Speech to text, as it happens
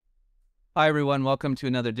Hi everyone, welcome to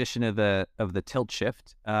another edition of the Tilt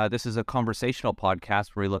Shift. This is a conversational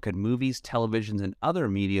podcast where we look at movies, televisions, and other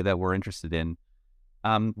media that we're interested in.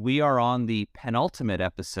 We are on the penultimate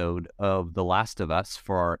episode of The Last of Us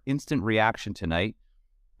for our instant reaction tonight.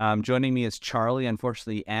 Joining me is Charlie.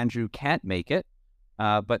 Unfortunately, Andrew can't make it,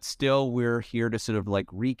 but still we're here to sort of like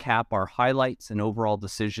recap our highlights and overall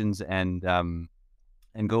decisions and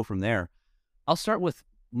go from there. I'll start with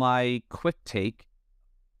my quick take.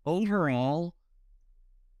 Overall,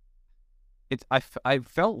 I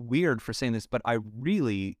felt weird for saying this, but I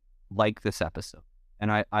really like this episode.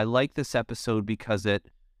 And I like this episode because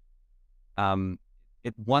um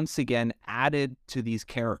it once again added to these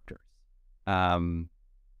characters. Um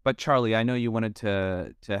but Charlie, I know you wanted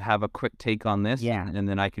to have a quick take on this, Yeah, and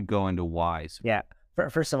then I could go into why. So, yeah.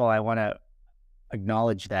 First of all, I want to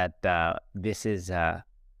acknowledge that this is uh,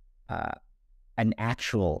 an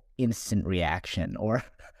actual instant reaction, or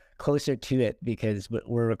closer to it, because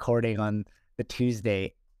we're recording on the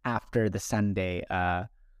Tuesday after the Sunday uh,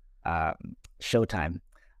 showtime.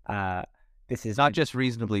 Uh, this is not just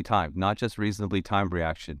reasonably timed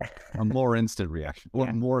reaction, a more instant reaction or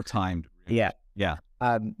yeah, more timed yeah. reaction.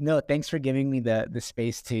 Yeah. No, thanks for giving me the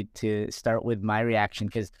space to start with my reaction,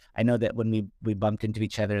 because I know that when we bumped into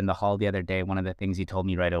each other in the hall the other day, one of the things you told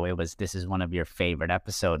me right away was this is one of your favorite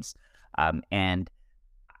episodes, and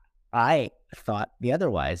I thought the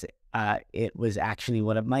otherwise. It was actually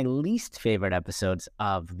one of my least favorite episodes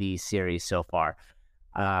of the series so far.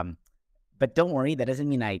 Um, but don't worry, that doesn't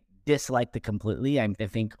mean I disliked it completely. I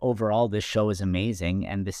think overall this show is amazing,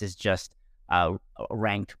 and this is just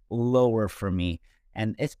ranked lower for me,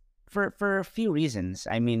 and it's for a few reasons.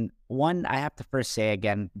 I mean, one, I have to first say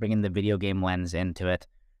again, bringing the video game lens into it,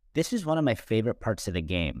 this is one of my favorite parts of the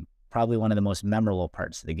game. Probably one of the most memorable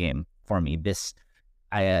parts of the game for me. This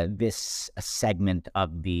segment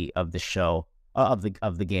of the show of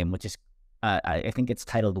the game, which is I think it's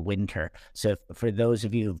titled Winter. So for those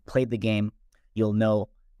of you who've played the game, you'll know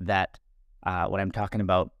that what I'm talking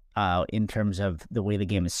about in terms of the way the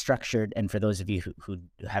game is structured. And for those of you who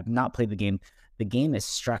have not played the game is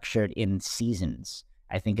structured in seasons.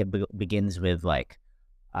 I think it begins with like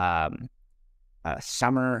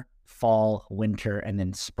summer, fall, winter, and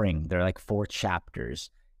then spring. There are like 4 chapters,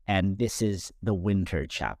 and this is the winter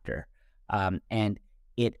chapter. And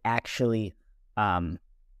it actually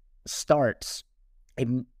starts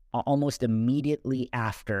almost immediately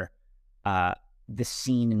after the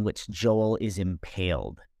scene in which Joel is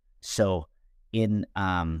impaled. So in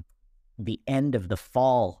the end of the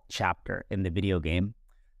fall chapter in the video game,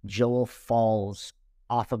 Joel falls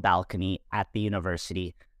off a balcony at the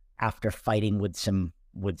university after fighting with some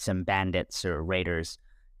bandits or raiders,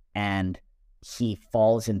 and he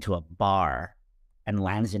falls into a bar and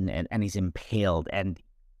lands in it, and he's impaled. And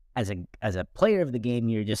as a player of the game,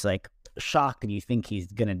 you're just like shocked, and you think he's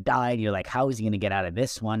gonna die. And you're like, how is he gonna get out of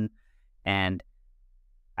this one? And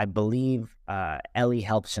I believe Ellie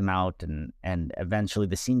helps him out, and eventually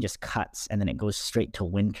the scene just cuts, and then it goes straight to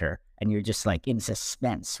winter, and you're just like in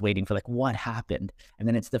suspense, waiting for like what happened. And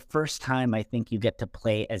then it's the first time I think you get to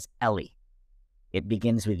play as Ellie. It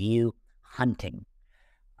begins with you hunting,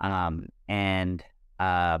 and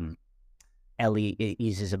Ellie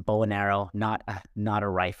uses a bow and arrow, not a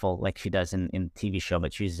rifle like she does in TV show,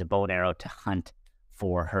 but she uses a bow and arrow to hunt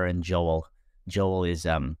for her and Joel. Joel is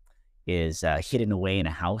hidden away in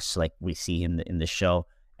a house like we see in the show,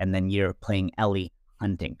 and then you're playing Ellie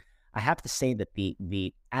hunting. I have to say that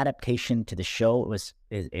the adaptation to the show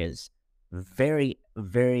is very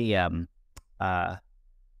very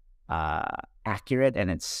accurate,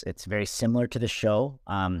 and it's very similar to the show.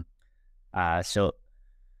 So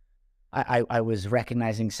I was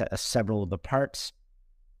recognizing several of the parts,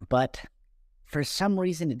 but for some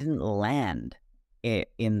reason it didn't land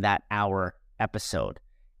in that hour episode,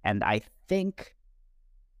 and I think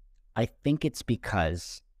it's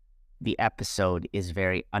because the episode is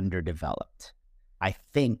very underdeveloped. I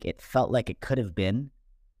think it felt like it could have been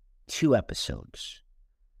 2 episodes.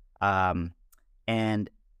 And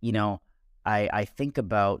you know, I think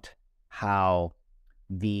about how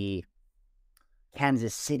the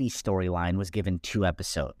Kansas City storyline was given 2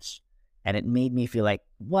 episodes, and it made me feel like,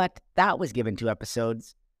 what? That was given 2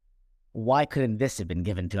 episodes. Why couldn't this have been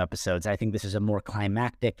given 2 episodes? I think this is a more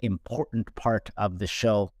climactic, important part of the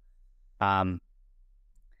show. And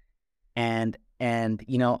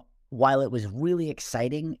you know, while it was really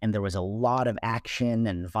exciting and there was a lot of action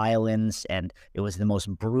and violence, and it was the most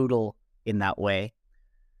brutal in that way,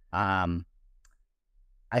 I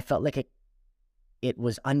felt like it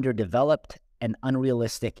was underdeveloped and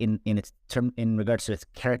unrealistic in its term in regards to its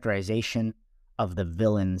characterization of the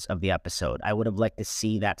villains of the episode. I would have liked to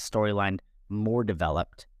see that storyline more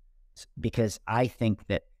developed, because I think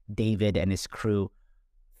that David and his crew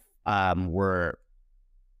were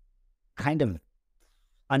kind of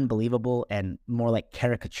unbelievable and more like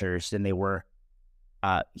caricatures than they were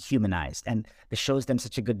humanized. And the show's done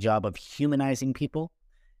such a good job of humanizing people.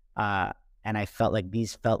 And I felt like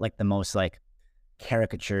these felt like the most like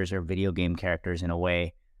caricatures or video game characters in a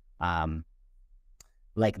way.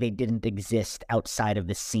 Like they didn't exist outside of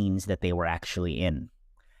the scenes that they were actually in.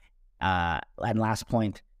 And last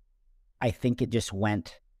point, I think it just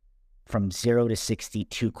went from 0 to 60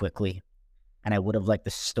 too quickly. And I would have liked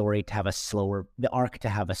the story to have the arc to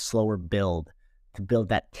have a slower build, to build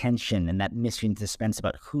that tension and that mystery and suspense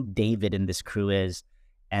about who David and this crew is,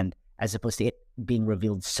 and as opposed to it being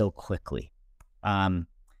revealed so quickly.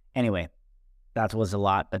 Anyway, that was a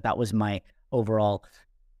lot, but that was my overall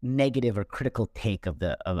negative or critical take of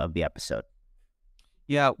the episode.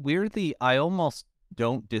 Yeah, weirdly, I almost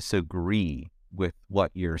don't disagree with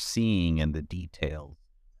what you're seeing in the details.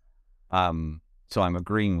 So I'm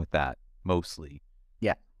agreeing with that mostly.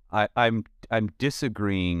 Yeah. I'm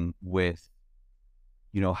disagreeing with,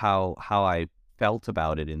 how I felt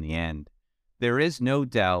about it in the end. There is no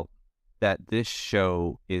doubt that this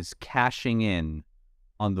show is cashing in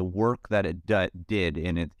on the work that it did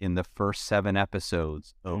in the first 7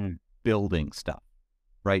 episodes of building stuff,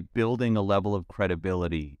 right? Building a level of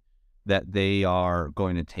credibility that they are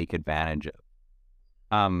going to take advantage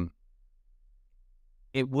of.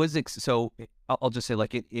 It was so I'll just say,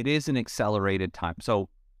 like, it is an accelerated time. So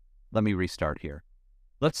let me restart here.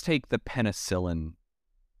 Let's take the penicillin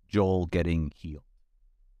Joel getting healed.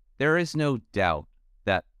 There is no doubt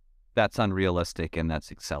that that's unrealistic and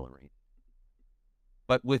that's accelerated.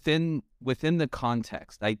 But within the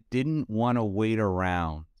context, I didn't want to wait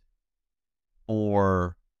around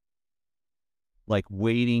or like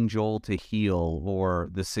waiting Joel to heal or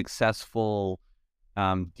the successful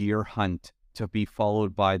deer hunt to be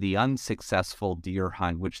followed by the unsuccessful deer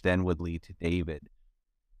hunt, which then would lead to David.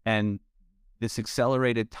 And this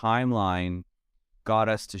accelerated timeline got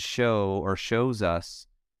us to shows us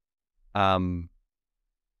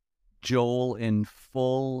Joel in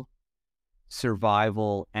full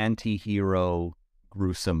survival anti-hero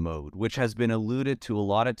gruesome mode, which has been alluded to a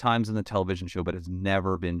lot of times in the television show, but has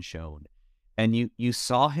never been shown. And you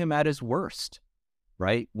saw him at his worst,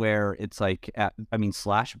 right? Where it's like,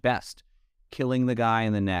 slash best, killing the guy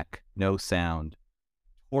in the neck, no sound,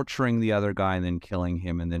 torturing the other guy and then killing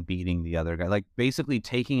him and then beating the other guy. Like basically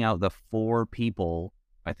taking out the 4 people,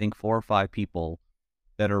 I think 4 or 5 people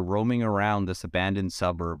that are roaming around this abandoned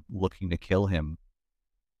suburb looking to kill him.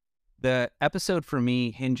 The episode for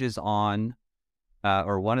me hinges on,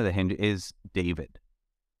 or one of the hinges is David.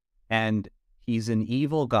 And he's an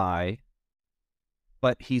evil guy,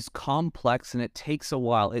 but he's complex and it takes a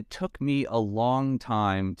while. It took me a long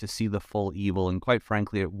time to see the full evil. And quite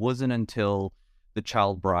frankly, it wasn't until the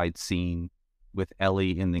child bride scene with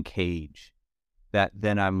Ellie in the cage that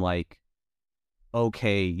then I'm like,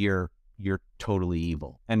 okay, you're totally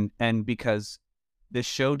evil. And because this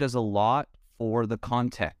show does a lot for the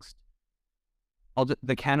context.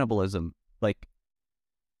 The cannibalism, like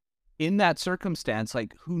in that circumstance,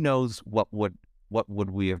 like who knows what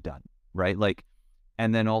would we have done, right? Like,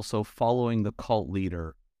 and then also following the cult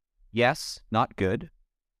leader. Yes, not good,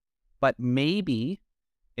 but maybe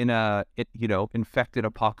in a infected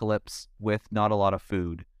apocalypse with not a lot of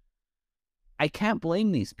food, I can't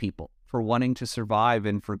blame these people for wanting to survive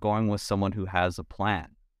and for going with someone who has a plan.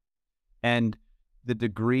 And the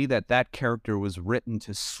degree that character was written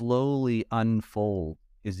to slowly unfold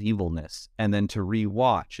his evilness and then to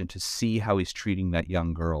rewatch and to see how he's treating that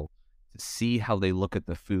young girl, to see how they look at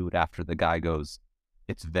the food after the guy goes,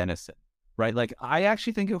 it's venison, right? Like, I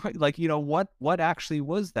actually think, what actually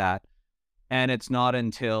was that? And it's not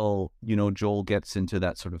until, Joel gets into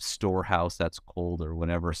that sort of storehouse that's cold or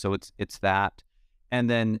whatever. So it's that. And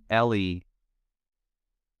then Ellie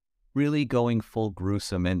really going full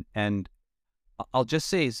gruesome. And I'll just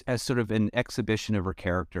say as sort of an exhibition of her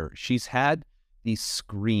character, she's had these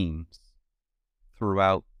screams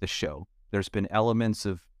throughout the show. There's been elements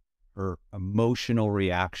of her emotional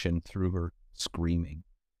reaction through her screaming.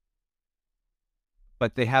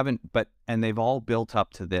 But they've all built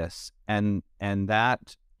up to this. And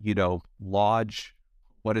that, lodge,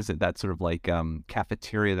 what is it? That sort of like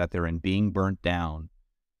cafeteria that they're in being burnt down.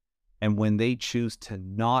 And when they choose to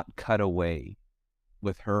not cut away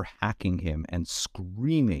with her hacking him and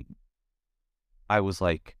screaming, I was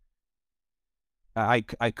like, I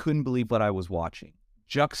couldn't believe what I was watching.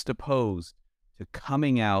 Juxtaposed to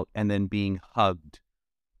coming out and then being hugged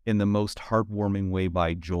in the most heartwarming way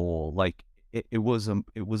by Joel. Like it was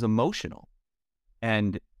emotional,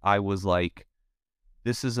 and I was like,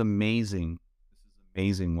 "This is amazing. This is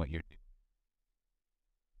amazing what you're doing."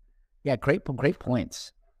 Yeah, great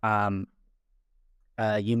points. Um,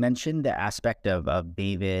 you mentioned the aspect of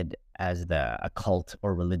David as a cult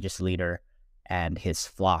or religious leader and his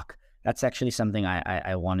flock. That's actually something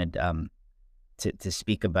I wanted to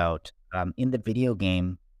speak about. In the video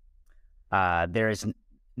game, there is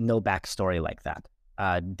no backstory like that.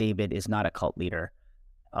 David is not a cult leader,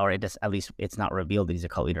 or it is, at least it's not revealed that he's a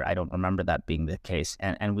cult leader. I don't remember that being the case,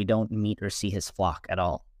 and we don't meet or see his flock at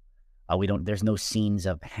all. We don't. There's no scenes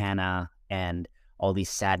of Hannah and all these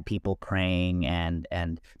sad people praying and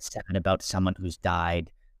sad about someone who's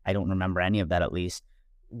died. I don't remember any of that. At least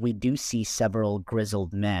we do see several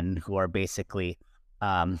grizzled men who are basically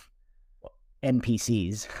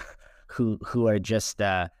NPCs who are just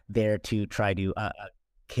there to try to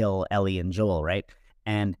kill Ellie and Joel, right?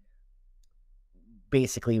 And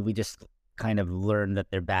basically, we just kind of learn that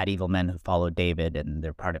they're bad, evil men who follow David, and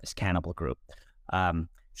they're part of his cannibal group.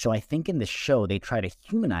 So I think in the show, they try to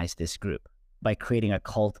humanize this group by creating a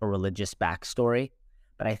cult or religious backstory,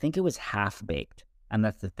 but I think it was half-baked, and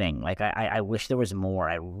that's the thing. Like, I wish there was more.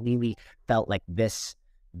 I really felt like this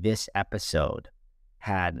episode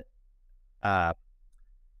had...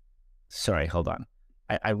 sorry, hold on.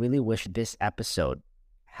 I really wish this episode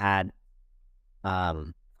had... I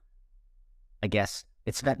guess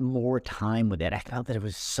it spent more time with it. I felt that it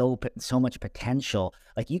was so much potential.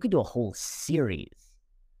 Like, you could do a whole series,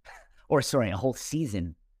 or sorry, a whole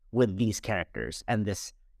season with these characters and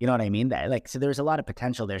this. You know what I mean? So there's a lot of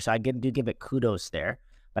potential there. So do give it kudos there.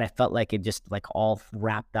 But I felt like it just like all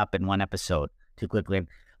wrapped up in one episode too quickly.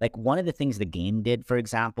 Like, one of the things the game did, for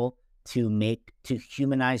example, to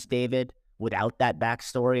humanize David without that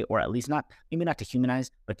backstory, or at least maybe not to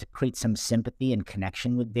humanize, but to create some sympathy and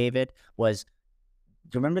connection with David, was,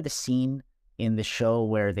 do you remember the scene in the show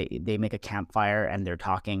where they make a campfire and they're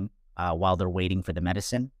talking while they're waiting for the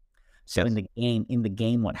medicine? So Yes. in the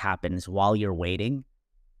game, what happens while you're waiting,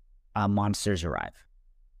 monsters arrive.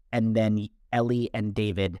 And then Ellie and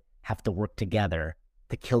David have to work together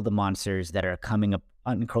to kill the monsters that are coming up,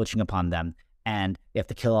 encroaching upon them. And they have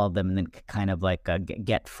to kill all of them and then kind of like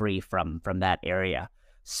get free from that area.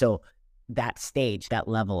 So that stage, that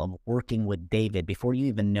level of working with David before you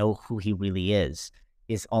even know who he really is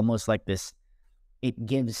almost like this. It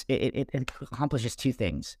accomplishes two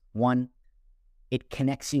things. One, it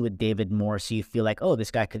connects you with David more, so you feel like, oh,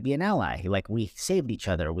 this guy could be an ally. Like, we saved each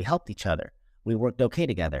other, we helped each other, we worked okay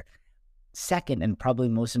together. Second, and probably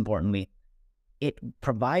most importantly, it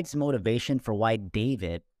provides motivation for why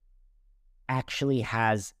David actually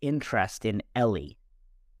has interest in Ellie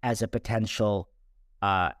as a potential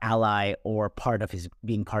ally or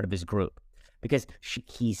being part of his group, because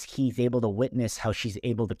he's able to witness how she's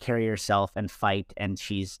able to carry herself and fight, and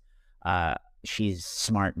she's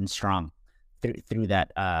smart and strong through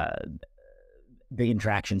that the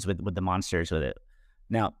interactions with the monsters with it.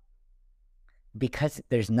 Now, because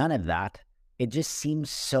there's none of that, it just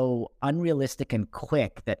seems so unrealistic and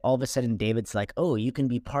quick that all of a sudden David's like, oh, you can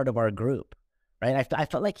be part of our group, right? I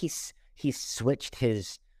felt like he's switched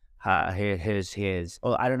his I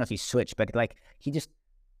don't know if he switched, but like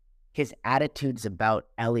his attitudes about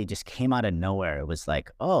Ellie just came out of nowhere. It was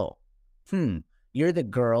like, oh, you're the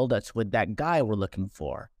girl that's with that guy we're looking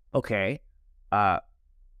for. Okay.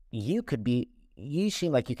 You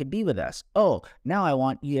seem like you could be with us. Oh, now I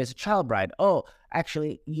want you as a child bride. Oh,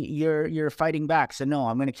 actually, you're fighting back. So no,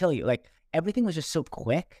 I'm going to kill you. Like, everything was just so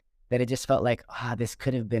quick that it just felt like, this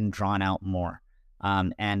could have been drawn out more.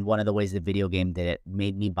 And one of the ways the video game did it,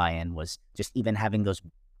 made me buy in, was just even having those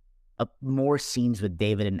more scenes with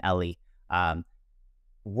David and Ellie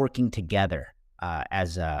working together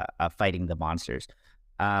as fighting the monsters.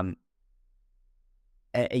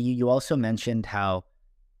 You also mentioned how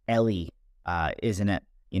Ellie isn't it?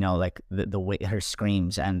 Like the way her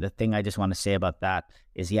screams. And the thing I just want to say about that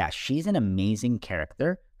is, yeah, she's an amazing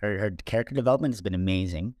character. Her character development has been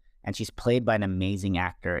amazing. And she's played by an amazing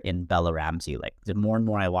actor in Bella Ramsey. Like, the more and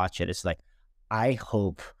more I watch it, it's like, I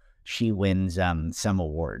hope she wins some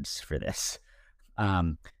awards for this.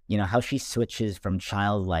 How she switches from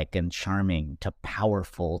childlike and charming to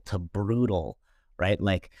powerful to brutal, right?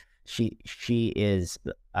 Like, she is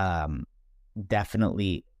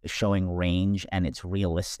definitely showing range, and it's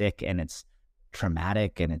realistic, and it's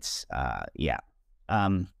traumatic, and it's anyway.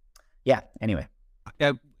 One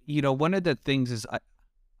of the things is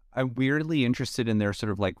I'm weirdly interested in their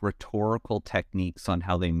sort of like rhetorical techniques on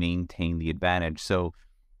how they maintain the advantage. So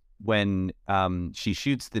when she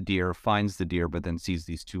shoots the deer, finds the deer, but then sees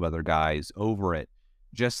these two other guys over it.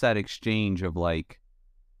 Just that exchange of like,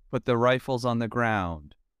 put the rifles on the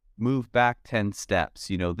ground, move back 10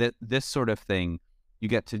 steps, this sort of thing. You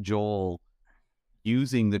get to Joel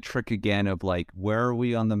using the trick again of like, where are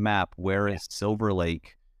we on the map? Where is Silver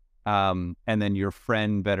Lake? And then your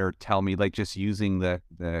friend better tell me, like just using the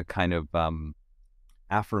kind of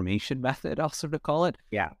affirmation method, I'll sort of call it.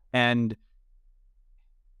 Yeah. And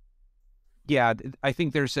yeah, I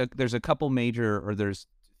think there's a couple major, or there's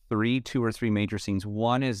two or three major scenes.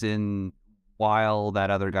 One is in while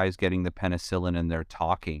that other guy's getting the penicillin and they're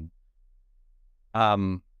talking.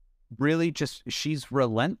 Really just, she's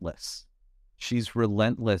relentless. She's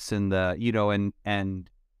relentless in the,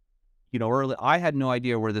 early, I had no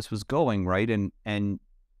idea where this was going, right? And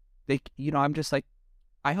they, I'm just like,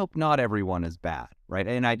 I hope not everyone is bad, right?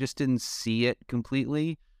 And I just didn't see it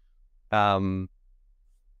completely. But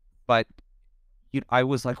I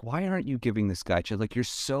was like, why aren't you giving this guy? Like, you're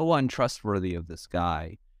so untrustworthy of this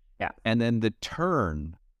guy. Yeah. And then the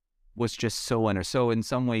turn was just so in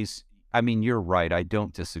some ways, I mean, you're right. I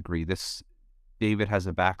don't disagree. David has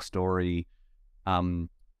a backstory.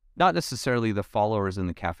 Not necessarily the followers in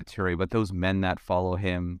the cafeteria, but those men that follow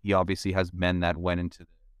him. He obviously has men that went into the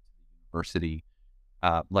university.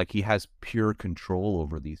 Like he has pure control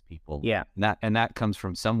over these people. Yeah. And that comes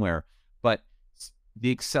from somewhere. But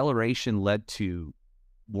the acceleration led to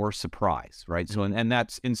more surprise, right? So, and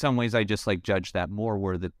that's, in some ways, I just like judge that more,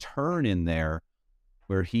 where the turn in there,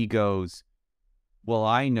 where he goes, well,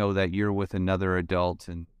 I know that you're with another adult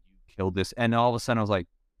and you killed this. And all of a sudden I was like,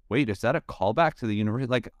 wait, is that a callback to the university?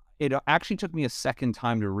 Like, it actually took me a second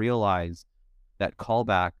time to realize that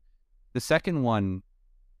callback. The second one,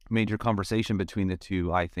 major conversation between the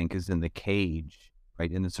two, I think, is in the cage,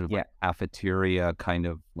 right? In the sort of like cafeteria kind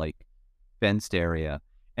of like fenced area.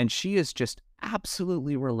 And she is just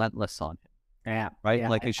absolutely relentless on him. Yeah. Right? Yeah.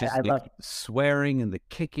 Like it's just like swearing and the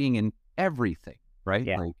kicking and everything, right?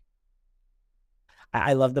 Yeah. Like,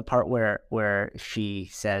 I love the part where she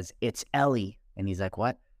says, "It's Ellie." And he's like,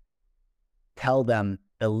 "What?" "Tell them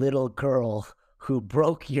the little girl who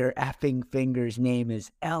broke your effing finger's name is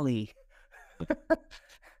Ellie."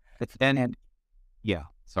 and yeah,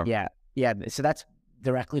 sorry. Yeah. Yeah. So that's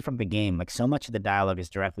directly from the game. Like, so much of the dialogue is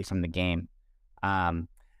directly from the game. In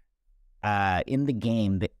the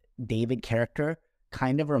game, the David character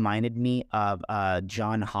kind of reminded me of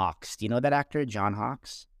John Hawkes. Do you know that actor, John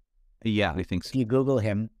Hawkes? Yeah, I think so. If you Google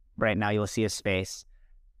him right now, you'll see his face,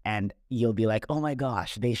 and you'll be like, "Oh my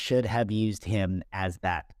gosh, they should have used him as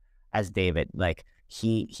David." Like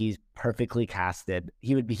he's perfectly casted.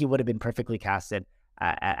 He would have been perfectly casted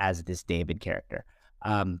as this David character.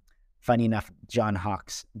 Funny enough, John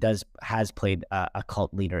Hawkes has played a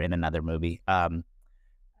cult leader in another movie, an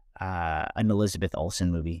Elizabeth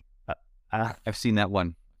Olsen movie. I've seen that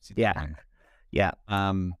one. Yeah. Yeah.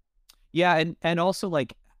 Yeah, and also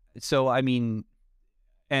like, so I mean,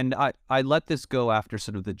 and I let this go after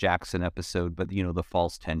sort of the Jackson episode, but the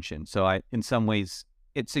false tension. So in some ways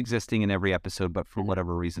it's existing in every episode, but for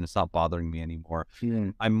whatever reason it's not bothering me anymore.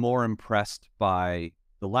 I'm more impressed by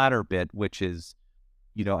the latter bit, which is,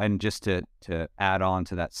 and just to add on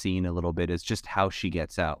to that scene a little bit, is just how she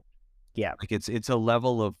gets out. Yeah. Like it's a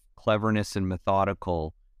level of cleverness and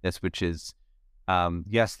methodicalness, which is,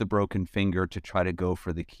 yes, the broken finger to try to go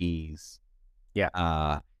for the keys.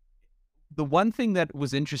 Yeah. The one thing that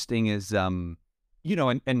was interesting is, and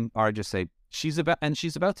I just say, she's about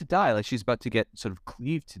to die. Like she's about to get sort of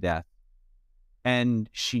cleaved to death, and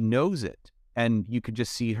she knows it. And you could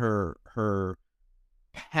just see her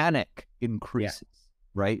panic increases,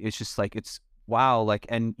 right? It's just like, it's wow. Like,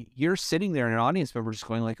 and you're sitting there in an audience member just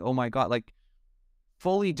going like, oh my God, like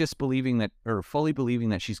fully believing that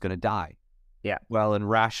she's going to die. Yeah. Well, and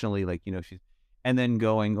rationally, like, and then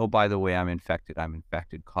going, oh, by the way, I'm infected,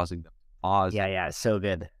 causing them to pause. Yeah. So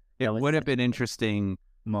good. It would have been interesting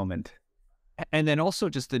moment. And then also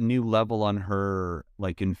just the new level on her,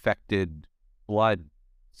 like, infected blood,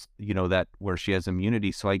 that where she has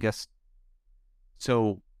immunity. So I guess,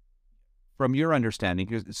 so from your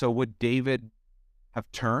understanding, so would David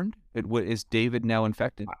have turned? Is David now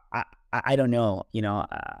infected? I don't know,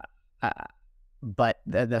 but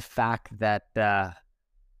the fact that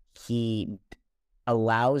he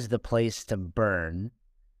allows the place to burn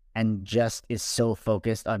and just is so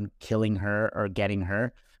focused on killing her or getting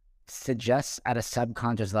her suggests at a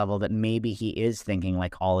subconscious level that maybe he is thinking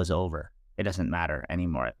like all is over. It doesn't matter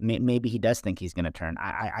anymore. Maybe he does think he's going to turn.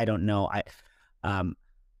 I don't know.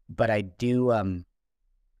 But I do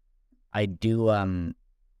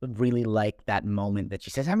really like that moment that she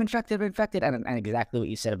says, I'm infected. And exactly what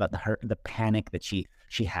you said about the panic that she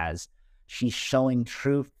has. She's showing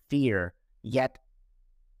true fear, yet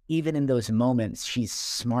even in those moments, she's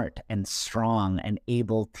smart and strong and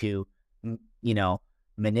able to,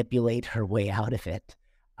 manipulate her way out of it.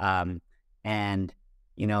 And,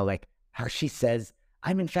 like how she says,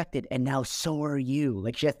 I'm infected and now so are you.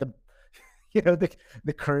 Like she has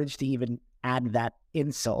the courage to even add that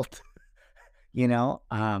insult, yeah.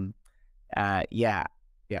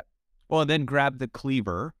 Well, then grab the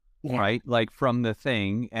cleaver, Yeah. right? Like from the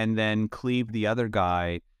thing, and then cleave the other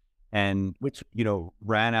guy and, Which,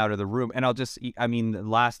 ran out of the room. And the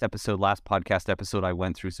last podcast episode, I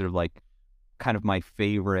went through sort of like kind of my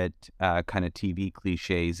favorite kind of TV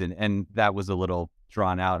cliches. And that was a little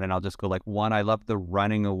drawn out. And I'll just go like, one, I love the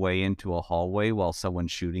running away into a hallway while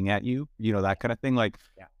someone's shooting at you, that kind of thing. Like,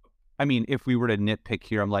 yeah. I mean, if we were to nitpick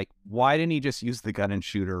here, I'm like, why didn't he just use the gun and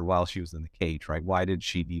shoot her while she was in the cage, right? Why did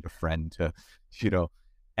she need a friend to,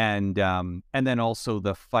 and then also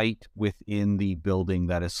the fight within the building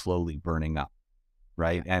that is slowly burning up,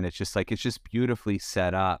 right? Yeah. And it's just beautifully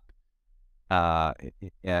set up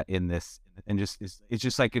in this, and it's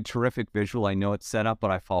just like a terrific visual. I know it's set up, but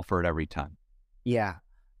I fall for it every time. Yeah.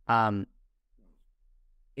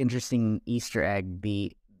 Interesting Easter egg,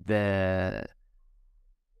 the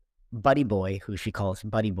Buddy Boy, who she calls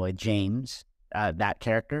Buddy Boy, James, that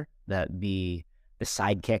character, the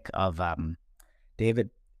sidekick of David,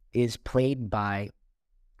 is played by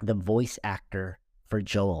the voice actor for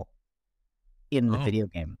Joel in the video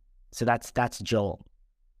game. So that's Joel.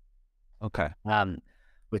 Okay.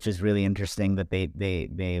 Which is really interesting that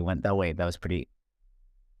they went that way. That was pretty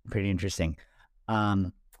interesting.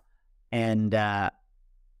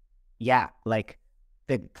 Yeah, like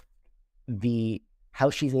the how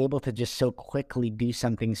she's able to just so quickly do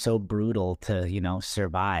something so brutal to,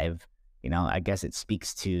 survive. I guess it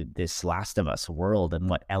speaks to this Last of Us world and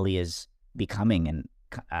what Ellie is becoming. And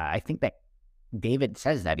I think that David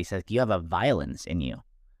says that. He says, you have a violence in you,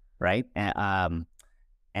 right? Yeah,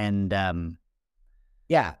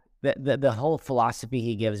 the whole philosophy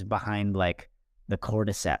he gives behind like the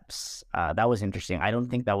cordyceps, that was interesting. I don't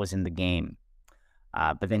think that was in the game.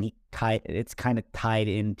 But then it's kind of tied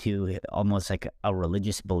into almost like a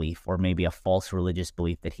religious belief, or maybe a false religious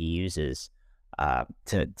belief that he uses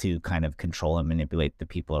to kind of control and manipulate the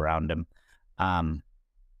people around him.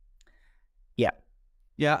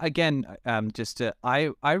 Yeah. Again,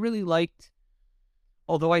 I really liked,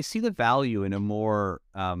 although I see the value in a more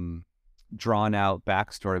drawn out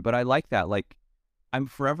backstory, but I like that. Like, I'm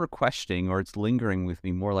forever questioning, or it's lingering with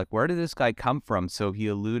me more like, where did this guy come from? So he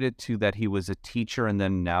alluded to that he was a teacher and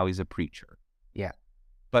then now he's a preacher. Yeah.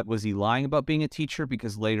 But was he lying about being a teacher?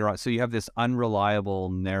 Because later on, so you have this unreliable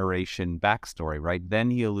narration backstory, right? Then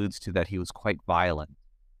he alludes to that he was quite violent.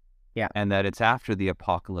 Yeah. And that it's after the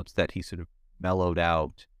apocalypse that he sort of mellowed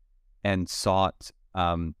out and sought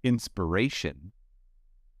inspiration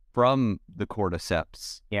from the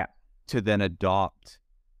cordyceps. Yeah. To then adopt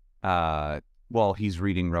he's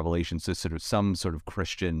reading Revelation, so sort of some sort of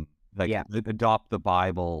Christian, adopt the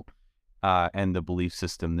Bible and the belief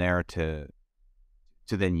system there to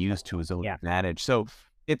then use to his own advantage. So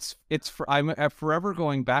I'm forever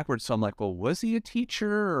going backwards. So I'm like, well, was he a teacher,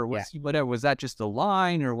 or was he whatever? Was that just a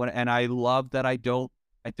line or what? And I love that I don't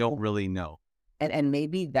really know. And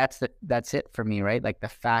maybe that's it for me, right? Like the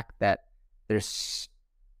fact that there's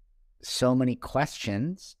so many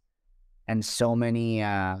questions and so many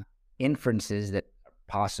inferences that are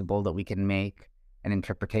possible that we can make, and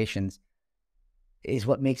interpretations, is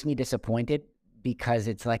what makes me disappointed, because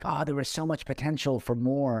it's like, oh, there was so much potential for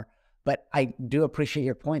more. But I do appreciate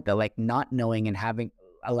your point, though, like not knowing and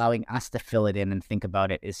allowing us to fill it in and think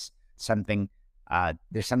about it is something.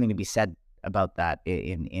 There's something to be said about that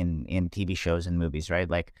in TV shows and movies, right?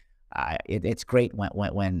 Like it's great when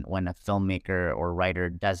a filmmaker or writer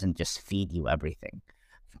doesn't just feed you everything.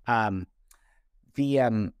 One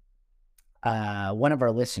of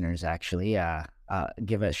our listeners actually,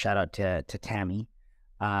 give a shout out to Tammy.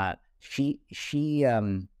 She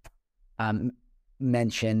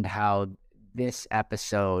mentioned how this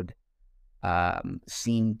episode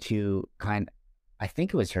seemed to I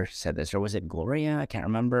think it was her who said this, or was it Gloria? I can't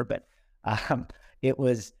remember, but it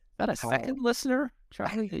was not a second listener,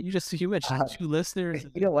 Charlie. You mentioned two listeners.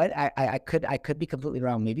 You know what? I could be completely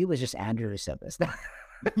wrong. Maybe it was just Andrew who said this.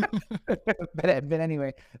 but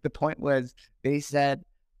anyway, the point was, they said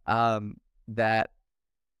that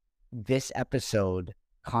this episode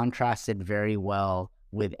contrasted very well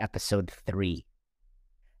with episode 3,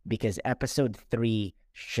 because episode 3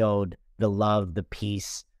 showed the love, the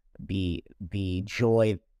peace, the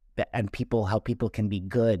joy and how people can be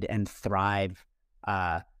good and thrive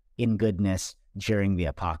in goodness during the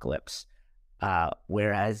apocalypse.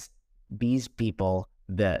 Whereas these people,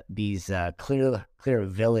 these clear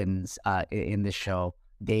villains in the show,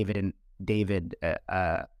 David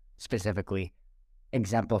specifically,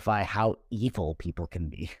 exemplify how evil people can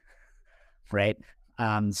be, right?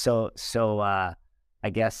 So I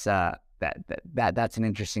guess that's an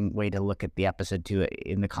interesting way to look at the episode too,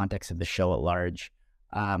 in the context of the show at large.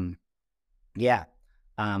 Yeah.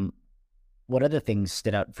 What other things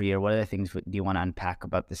stood out for you? Or what other things do you want to unpack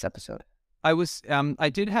about this episode? I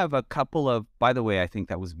did have a couple of, by the way, I think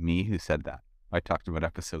that was me who said that. I talked about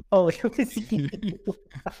episode. Oh, it was you.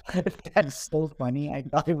 That's so funny. I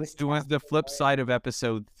thought it was. It was the flip side of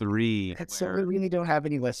episode 3. So we really don't have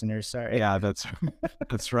any listeners. Sorry. Yeah, that's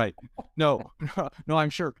right. No, I'm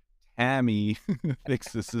sure Tammy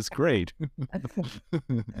thinks this is great.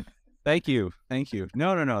 Thank you.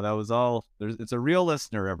 No. That was all. It's a real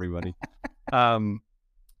listener, everybody.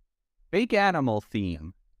 Big animal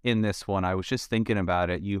theme in this one. I was just thinking about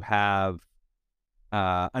it. You have,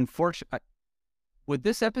 unfortunately, would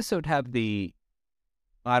this episode have I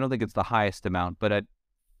don't think it's the highest amount, but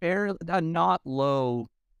a not low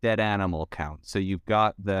dead animal count. So you've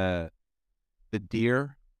got the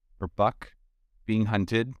deer or buck being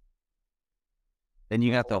hunted. Then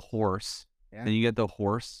you got the horse. Yeah. Then you get the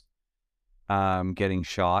horse getting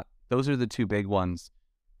shot. Those are the two big ones.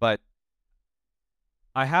 But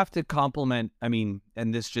I have to compliment, and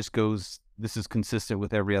this is consistent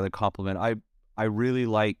with every other compliment. I really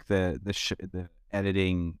like the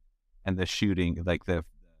editing and the shooting, like the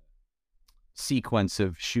sequence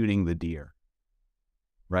of shooting the deer,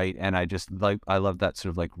 right? And I love that sort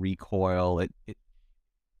of like recoil.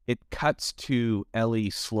 It cuts to Ellie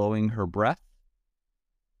slowing her breath,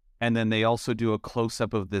 and then they also do a close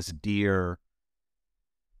up of this deer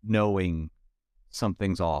knowing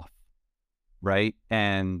something's off, right?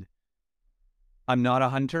 And I'm not a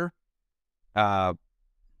hunter, but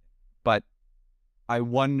I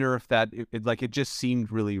wonder if it just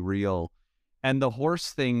seemed really real. And the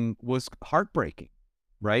horse thing was heartbreaking,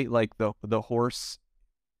 right? Like the horse,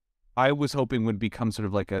 I was hoping would become sort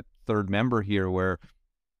of like a third member here, where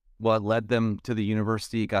what led them to the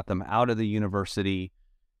university, got them out of the university.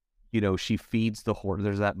 She feeds the horse.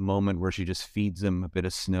 There's that moment where she just feeds him a bit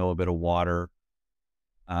of snow, a bit of water.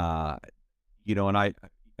 And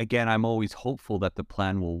I'm always hopeful that the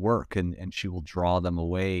plan will work and she will draw them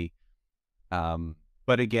away.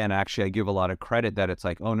 But again, actually, I give a lot of credit that it's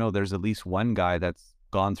like, oh no, there's at least one guy that's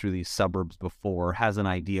gone through these suburbs before, has an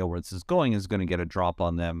idea where this is going to get a drop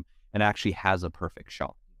on them, and actually has a perfect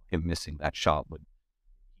shot. Him missing that shot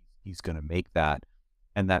he's going to make that,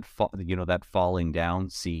 and that falling down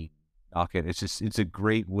scene, it's a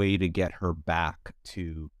great way to get her back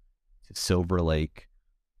to Silver Lake,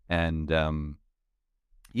 and and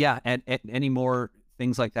any more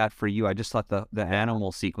things like that for you? I just thought the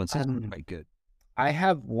animal sequences were quite good. I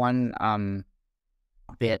have one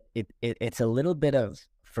bit. It's a little bit of,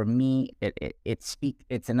 for me, it's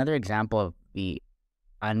another example of the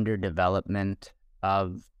underdevelopment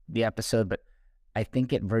of the episode, but I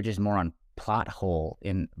think it verges more on plot hole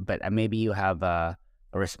but maybe you have a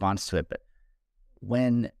response to it. But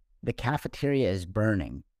when the cafeteria is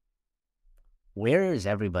burning, where is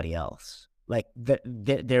everybody else? Like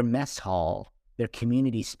their mess hall, their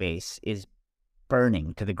community space is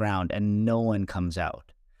burning to the ground and no one comes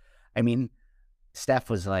out. Steph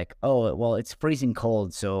was like, oh, well, it's freezing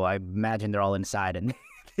cold, so I imagine they're all inside and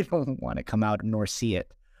they don't want to come out nor see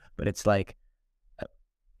it. But it's like,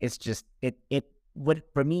 it's just, what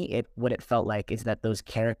it felt like is that those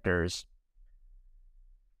characters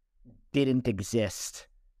didn't exist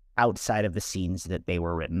outside of the scenes that they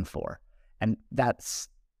were written for. And that's,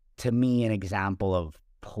 to me, an example of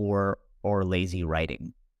poor or lazy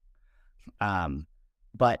writing.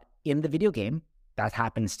 But in the video game, that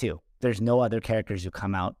happens too. There's no other characters who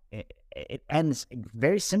come out. It ends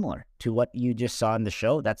very similar to what you just saw in the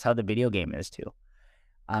show. That's how the video game is too.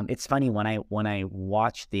 It's funny, when I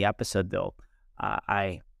watched the episode though,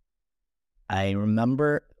 I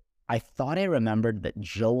thought I remembered that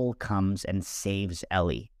Joel comes and saves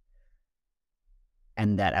Ellie.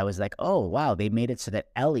 And that I was like, oh wow, they made it so that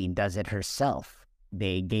Ellie does it herself.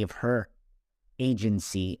 They gave her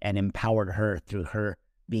agency and empowered her through her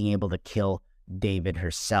being able to kill David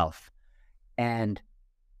herself. And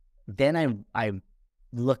then I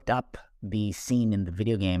looked up the scene in the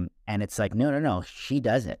video game, and it's like, no, she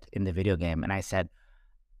does it in the video game. And I said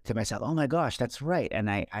to myself, oh my gosh, that's right. And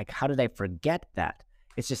I how did I forget that?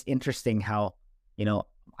 It's just interesting how,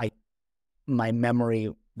 my memory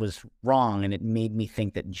was wrong, and it made me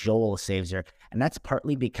think that Joel saves her. And that's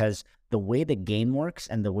partly because the way the game works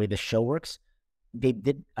and the way the show works,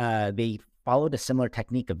 they followed a similar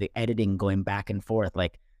technique of the editing going back and forth.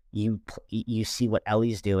 Like you see what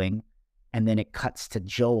Ellie's doing, and then it cuts to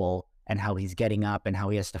Joel and how he's getting up and how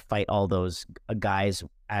he has to fight all those guys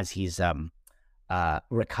as he's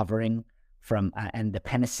recovering from and the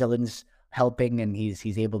penicillin's helping, and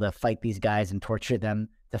he's able to fight these guys and torture them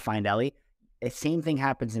to find Ellie. The same thing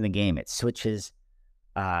happens in the game. It switches.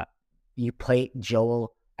 You play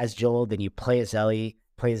Joel as Joel, then you play as Ellie,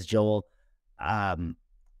 play as Joel,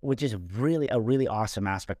 which is really a really awesome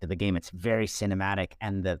aspect of the game. It's very cinematic,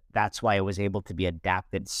 and that's why it was able to be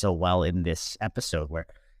adapted so well in this episode, where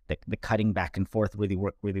the cutting back and forth really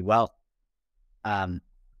worked really well. But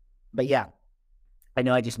yeah, I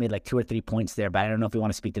know I just made like 2 or 3 points there, but I don't know if you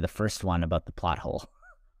want to speak to the first one about the plot hole.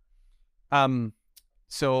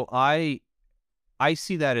 So I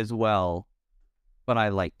see that as well, but I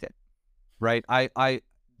liked it, right?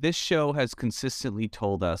 This show has consistently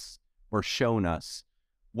told us or shown us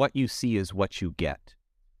what you see is what you get.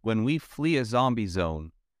 When we flee a zombie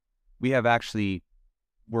zone,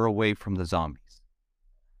 we're away from the zombies,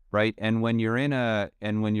 right? And when you're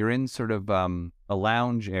in sort of a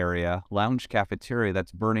lounge cafeteria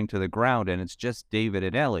that's burning to the ground, and it's just David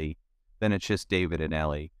and Ellie, then it's just David and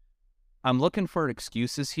Ellie. I'm looking for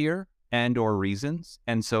excuses here and or reasons.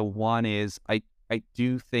 And so one is I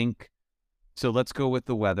do think, so let's go with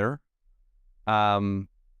the weather.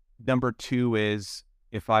 Number 2 is,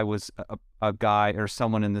 if I was a guy or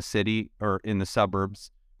someone in the city or in the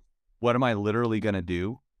suburbs, what am I literally going to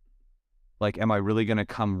do? Like, am I really going to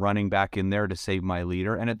come running back in there to save my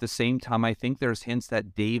leader? And at the same time, I think there's hints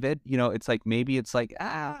that David, it's like, maybe it's like,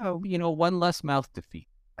 one less mouth to feed.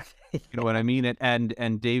 You know what I mean?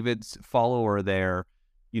 And David's follower there,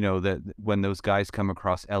 that when those guys come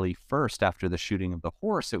across Ellie first after the shooting of the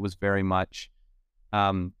horse, it was very much,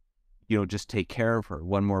 just take care of her.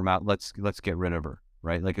 One more mouth. Let's get rid of her.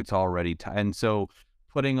 Right? Like, it's already and so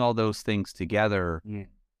putting all those things together,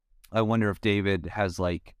 I wonder if David has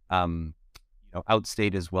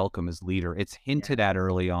outstayed his welcome as leader. It's hinted at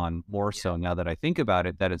early on, more so now that I think about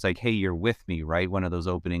it, that it's like, hey, you're with me, right? One of those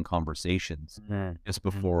opening conversations just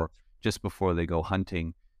before they go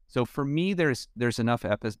hunting. So for me, there's enough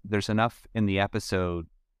in the episode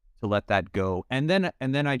to let that go, and then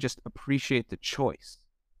I just appreciate the choice.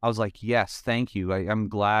 I was like, yes, thank you. I'm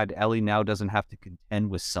glad Ellie now doesn't have to contend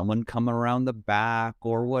with someone coming around the back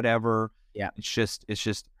or whatever. Yeah, it's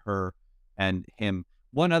just her and him.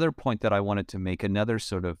 One other point that I wanted to make, another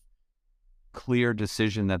sort of clear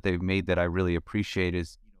decision that they've made that I really appreciate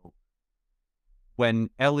is,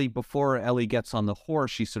 before Ellie gets on the horse,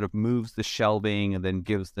 she sort of moves the shelving and then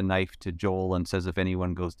gives the knife to Joel and says, if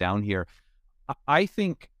anyone goes down here. I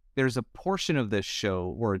think there's a portion of this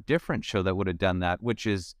show or a different show that would have done that, which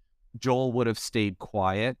is Joel would have stayed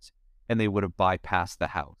quiet and they would have bypassed the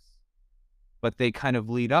house. But they kind of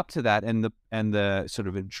lead up to that, and the sort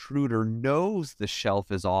of intruder knows the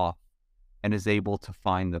shelf is off and is able to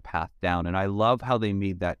find the path down. And I love how they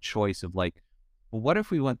made that choice of like, well, what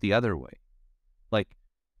if we went the other way? Like,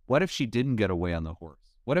 what if she didn't get away on the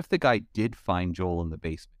horse? What if the guy did find Joel in the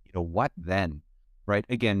basement? What then? Right?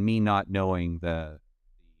 Again, me not knowing the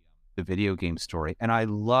video game story. And I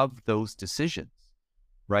love those decisions,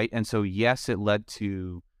 right? And so, yes, it led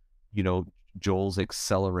to, Joel's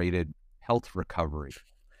accelerated health recovery.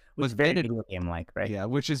 Was very video game-like, right? Yeah,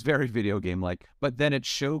 which is very video game-like. But then it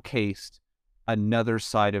showcased another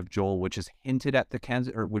side of Joel, which is hinted at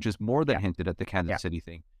which is more than hinted at the Kansas City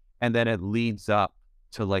thing. And then it leads up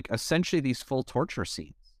to like essentially these full torture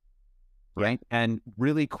scenes, right? And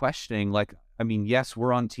really questioning, like, I mean, yes,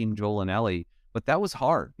 we're on Team Joel and Ellie, but that was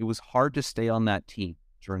hard. It was hard to stay on that team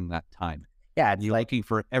during that time. Yeah, it's you're looking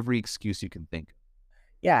for every excuse you can think of.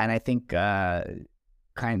 Yeah, and I think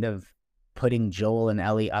kind of putting Joel and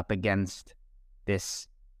Ellie up against this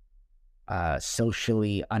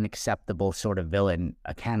socially unacceptable sort of villain,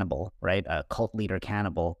 a cannibal, right? A cult leader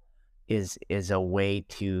cannibal is a way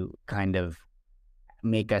to kind of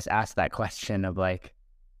make us ask that question of like,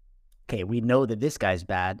 okay, we know that this guy's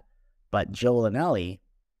bad, but Joel and Ellie,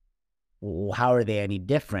 how are they any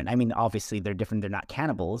different? I mean, obviously they're different. They're not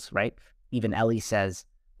cannibals, right? Even Ellie says,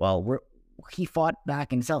 well, he fought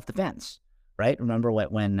back in self-defense, right? Remember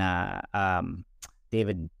when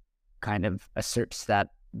David kind of asserts that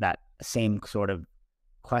same sort of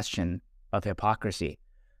question of hypocrisy.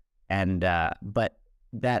 And but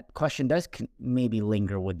that question does maybe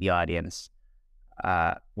linger with the audience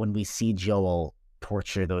when we see Joel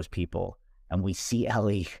torture those people and we see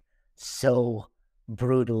Ellie so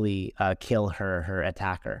brutally kill her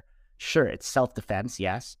attacker. Sure, it's self-defense,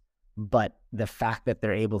 yes, but the fact that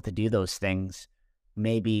they're able to do those things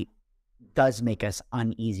maybe does make us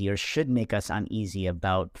uneasy, or should make us uneasy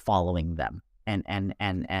about following them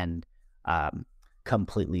and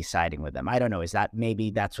completely siding with them. I don't know. Is that,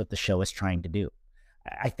 maybe that's what the show is trying to do?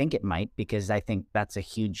 I think it might, because I think that's a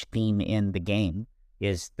huge theme in the game,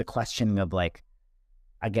 is the questioning of, like,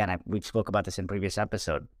 again, we spoke about this in previous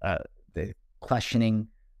episode, the questioning,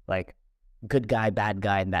 like, good guy, bad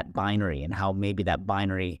guy, and that binary, and how maybe that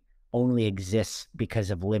binary only exists because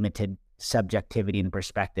of limited subjectivity and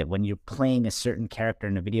perspective. When you're playing a certain character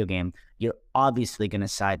in a video game, you're obviously going to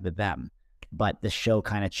side with them. But the show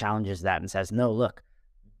kind of challenges that and says, no, look,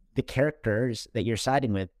 the characters that you're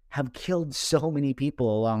siding with have killed so many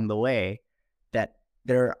people along the way that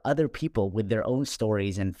there are other people with their own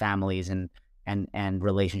stories and families and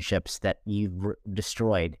relationships that you've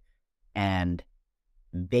destroyed, and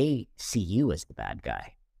they see you as the bad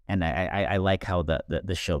guy. And I like how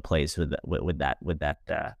the show plays with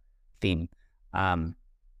that theme.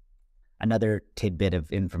 Another tidbit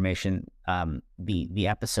of information: the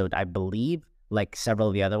episode, I believe, like several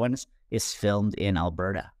of the other ones, is filmed in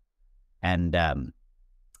Alberta, and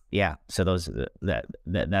yeah, so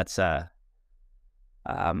that's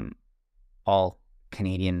all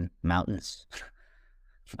Canadian mountains.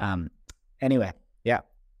 Anyway, yeah.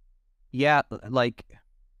 Yeah, like,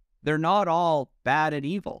 they're not all bad and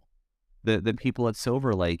evil, the people at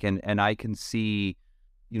Silver Lake, and I can see,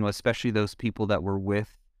 especially those people that were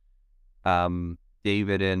with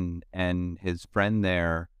David and his friend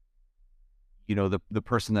there, the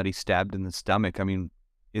person that he stabbed in the stomach. I mean,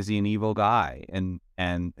 is he an evil guy? And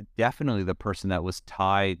definitely the person that was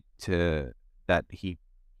tied to, that he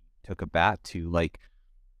took a bat to, like,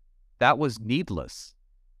 that was needless.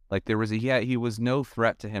 Like, there was he was no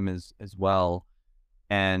threat to him as well.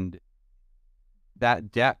 And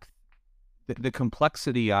that depth, the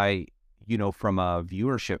complexity, from a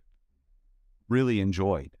viewership, really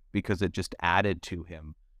enjoyed, because it just added to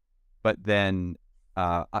him. But then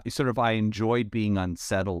I enjoyed being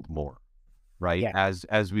unsettled more, right? Yeah.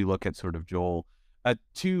 As we look at sort of Joel.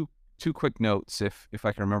 Two quick notes, if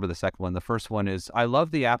I can remember the second one. The first one is, I love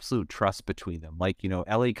the absolute trust between them. Like,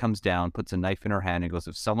 Ellie comes down, puts a knife in her hand, and goes,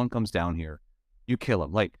 if someone comes down here, you kill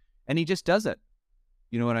him. Like, and he just does it.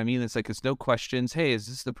 You know what I mean? It's like, it's no questions. Hey, is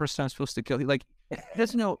this the person I'm supposed to kill? He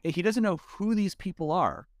doesn't know who these people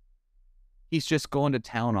are. He's just going to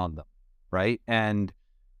town on them, right? And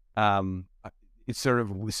it's sort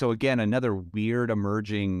of, so again, another weird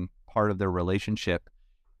emerging part of their relationship.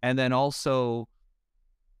 And then also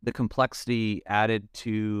the complexity added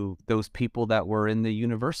to those people that were in the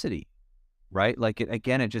university, right? Like,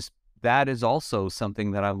 that is also something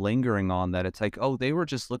that I'm lingering on, that it's like, oh, they were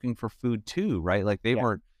just looking for food too, right? Like, they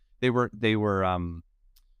were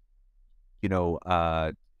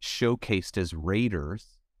showcased as raiders.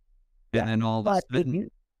 Yeah. And then all of a sudden,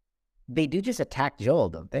 they do just attack Joel,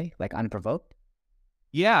 don't they? Like, unprovoked.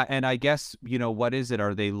 Yeah, and I guess, what is it?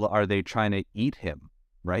 Are they trying to eat him,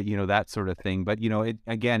 right? That sort of thing. But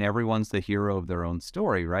again, everyone's the hero of their own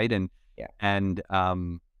story, right? And yeah, and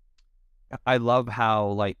I love how,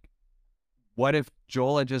 like, what if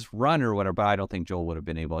Joel had just run or whatever? But I don't think Joel would have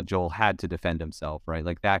been able. Joel had to defend himself, right?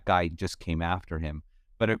 Like, that guy just came after him.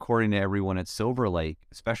 But according to everyone at Silver Lake,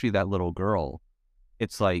 especially that little girl,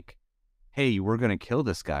 it's like, hey, we're gonna kill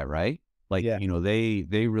this guy, right? Like, yeah,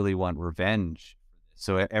 they really want revenge.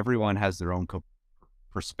 So everyone has their own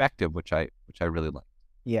perspective, which I really like.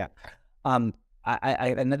 yeah.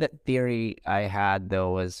 I another theory I had,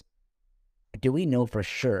 though, was, do we know for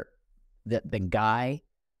sure that the guy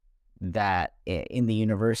that in the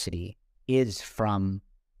university is from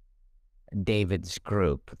David's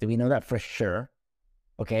group? Do we know that for sure?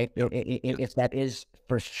 Okay, Yep. If that is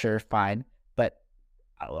for sure, fine. But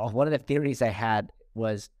one of the theories I had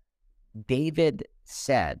was, David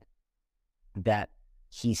said that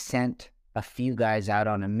he sent a few guys out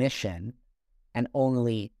on a mission, and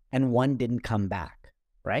one didn't come back,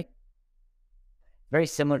 right? Very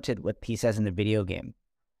similar to what he says in the video game.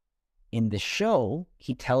 In the show,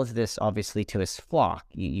 he tells this obviously to his flock,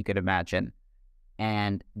 you could imagine,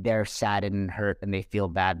 and they're saddened and hurt, and they feel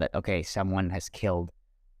bad that, okay, someone has killed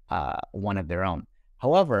one of their own.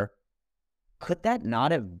 However, could that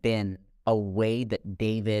not have been a way that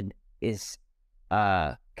David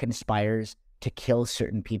conspires to kill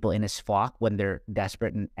certain people in his flock when they're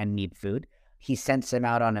desperate and need food? He sends them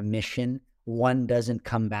out on a mission. One doesn't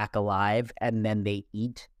come back alive, and then they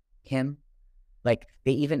eat him. Like,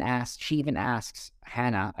 she even asks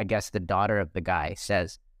Hannah, I guess the daughter of the guy,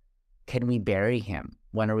 says, can we bury him?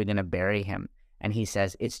 When are we going to bury him? and he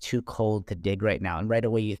says, it's too cold to dig right now. And right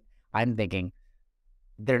away, I'm thinking,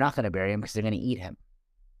 they're not going to bury him because they're going to eat him.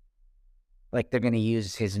 Like they're going to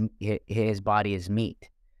use his body as meat.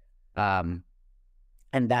 And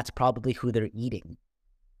that's probably who they're eating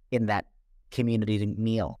in that community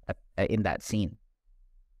meal in that scene.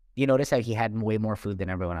 You notice how he had way more food than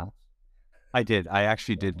everyone else? I did. I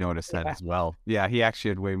actually did notice that as well. Yeah, he actually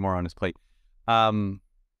had way more on his plate.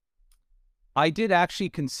 I did actually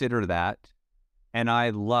consider that, and I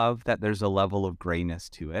love that there's a level of grayness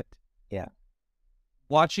to it. Yeah.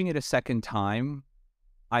 Watching it a second time,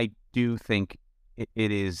 I do think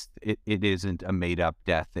it isn't a made up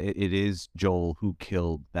death. It is Joel who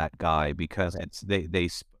killed that guy, because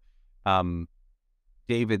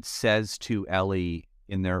David says to Ellie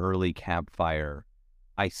in their early campfire,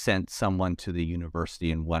 I sent someone to the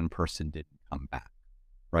university and one person didn't come back.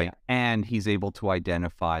 Right. Yeah. And he's able to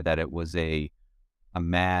identify that it was a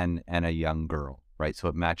man and a young girl. Right. So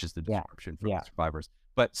it matches the description for the survivors.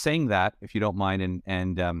 But saying that, if you don't mind,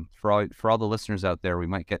 and for all the listeners out there, we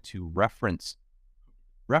might get to reference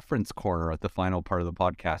corner at the final part of the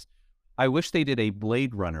podcast. I wish they did a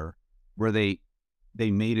Blade Runner where they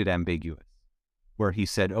made it ambiguous, where he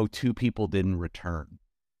said, oh, 2 people didn't return,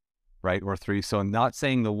 right? Or 3. So I'm not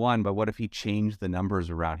saying the one, but what if he changed the numbers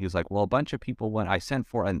around? He was like, well, a bunch of people went, I sent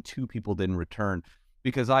 4 and 2 people didn't return,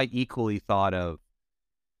 because I equally thought of,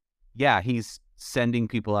 he's sending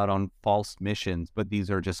people out on false missions, but these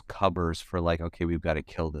are just covers for like, okay, we've got to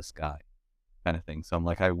kill this guy kind of thing. So I'm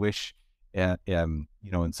like, I wish, in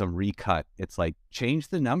some recut, it's like, change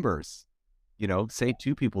the numbers, say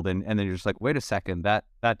 2 people then, and then you're just like, wait a second, that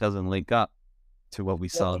doesn't link up to what we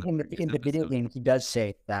saw. In the video game, he does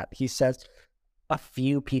say that. He says a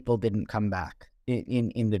few people didn't come back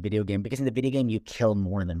in the video game, because in the video game, you kill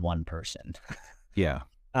more than one person. Yeah.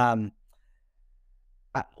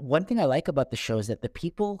 One thing I like about the show is that the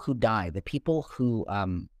people who die, the people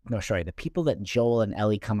that Joel and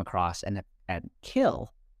Ellie come across and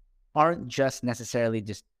kill aren't just necessarily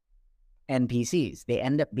just NPCs. They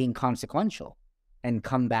end up being consequential and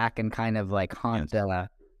come back and kind of like haunt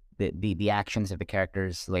the actions of the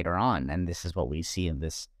characters later on. And this is what we see in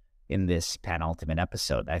this penultimate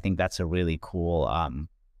episode. I think that's a really cool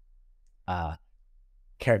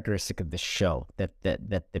characteristic of the show, that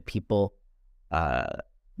the people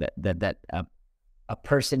that a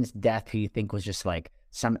person's death who you think was just like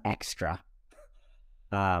some extra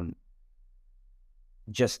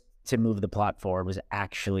just to move the plot forward was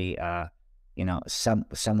actually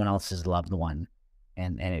someone else's loved one,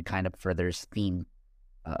 and it kind of furthers theme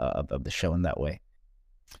of the show in that way.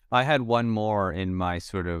 I had one more in my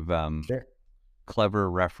sort of Sure. clever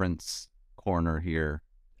reference corner here.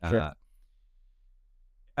 Sure.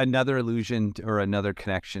 Another allusion or another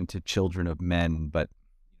connection to Children of Men, but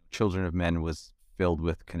Children of Men was filled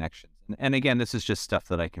with connections. And again, this is just stuff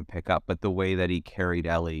that I can pick up, but the way that he carried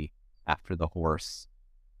Ellie after the horse,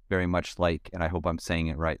 very much like, and I hope I'm saying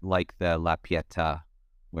it right, like the La Pieta,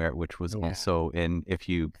 which was also in, if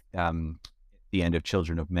you, the end of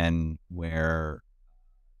Children of Men, where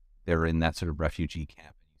they're in that sort of refugee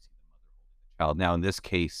camp and you see the mother holding the child. Now, in this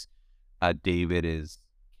case, David is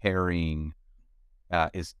carrying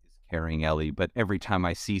Ellie, but every time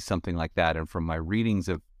I see something like that, and from my readings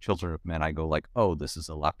of Children of Men, I go like, oh, this is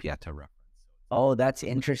a La Pieta reference. Oh, that's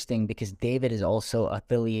interesting, because David is also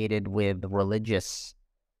affiliated with religious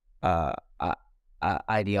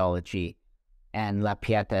ideology, and La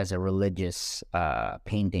Pieta is a religious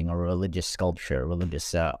painting or religious sculpture,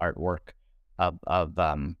 religious artwork of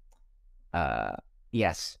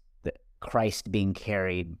Christ being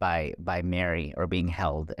carried by Mary, or being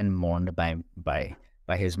held and mourned by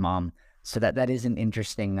his mom. So that is an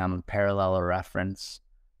interesting parallel or reference,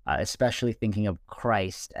 especially thinking of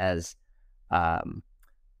Christ as a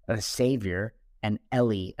savior and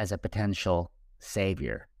Ellie as a potential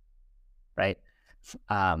savior, right?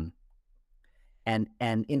 And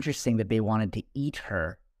interesting that they wanted to eat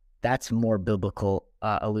her. That's more biblical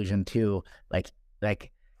allusion too, like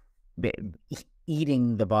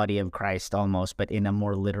eating the body of Christ almost, but in a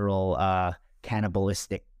more literal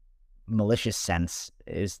cannibalistic, malicious sense,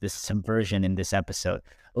 is this subversion in this episode.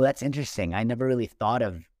 Well, that's interesting. I never really thought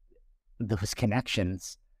of those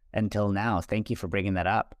connections until now. Thank you for bringing that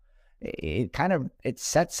up. It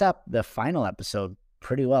sets up the final episode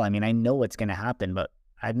pretty well. I mean, I know what's going to happen, but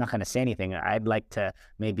I'm not going to say anything. I'd like to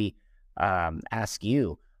maybe ask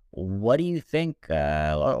you, what do you think?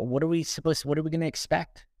 What are we going to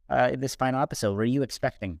expect in this final episode? What are you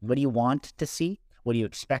expecting? What do you want to see? What do you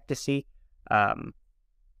expect to see? Or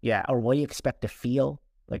what do you expect to feel?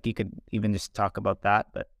 Like, you could even just talk about that,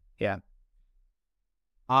 but yeah.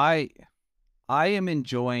 I I am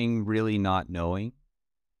enjoying really not knowing.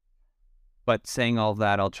 But saying all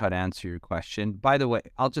that, I'll try to answer your question. By the way,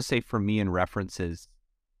 I'll just say for me in references,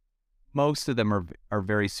 most of them are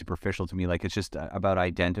very superficial to me. Like it's just about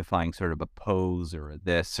identifying sort of a pose or a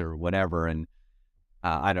this or whatever. And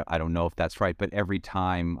I don't know if that's right, but every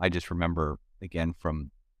time I just remember again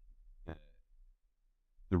from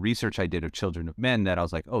the research I did of Children of Men that I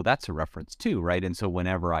was like, oh, that's a reference too, right? And so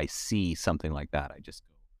whenever I see something like that, I just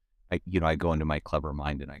go, I go into my clever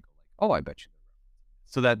mind and I go like, oh, I bet you.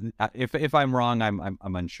 So that if I'm wrong, I'm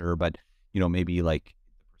unsure, but maybe like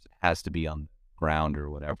the person has to be on the ground or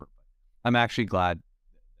whatever. I'm actually glad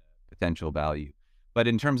the potential value. But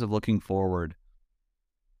in terms of looking forward,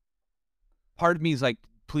 part of me is like,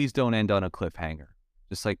 please don't end on a cliffhanger.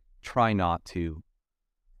 Just like try not to.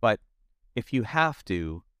 But if you have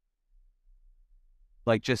to,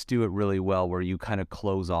 like just do it really well where you kind of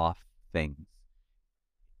close off things.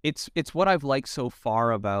 It's what I've liked so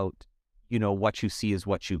far about what you see is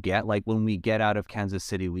what you get. Like when we get out of Kansas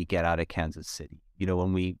City, we get out of Kansas City.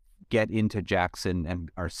 When we get into Jackson and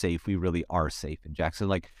are safe, we really are safe in Jackson.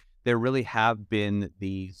 Like there really have been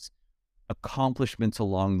these accomplishments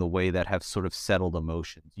along the way that have sort of settled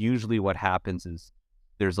emotions. Usually what happens is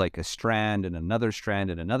there's like a strand and another strand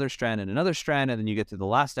and another strand and another strand, and then you get to the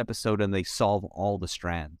last episode and they solve all the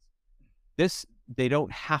strands. They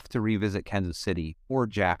don't have to revisit Kansas City or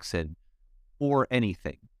Jackson or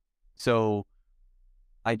anything. So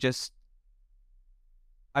I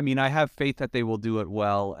have faith that they will do it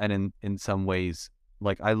well. And in some ways,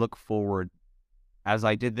 like I look forward, as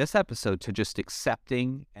I did this episode, to just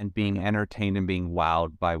accepting and being entertained and being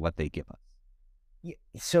wowed by what they give us.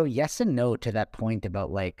 So yes and no to that point about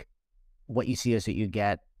like what you see is what you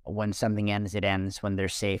get. When something ends, it ends. When they're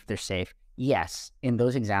safe, they're safe. Yes, in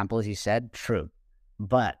those examples you said, true.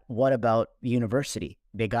 But what about university?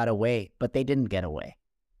 They got away, but they didn't get away.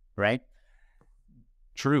 Right?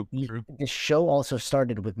 True. The show also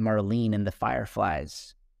started with Marlene and the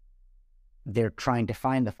Fireflies. They're trying to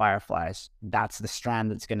find the Fireflies. That's the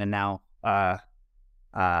strand that's going to now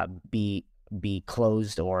be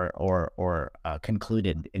closed or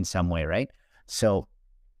concluded in some way, right? So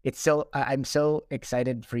I'm so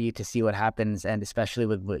excited for you to see what happens, and especially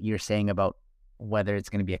with what you're saying about whether it's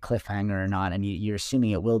going to be a cliffhanger or not, and you're assuming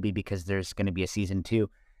it will be because there's going to be a season 2,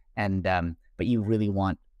 and but you really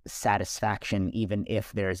want satisfaction even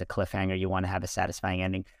if there's a cliffhanger. You want to have a satisfying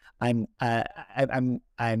ending. I'm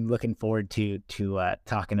looking forward to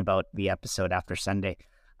talking about the episode after Sunday.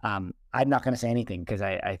 I'm not going to say anything because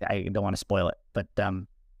I don't want to spoil it, but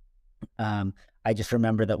I just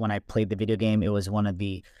remember that when I played the video game, it was one of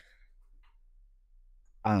the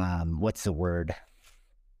what's the word?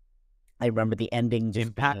 I remember the ending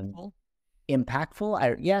just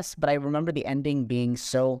impactful. Yes, but I remember the ending being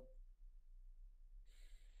so.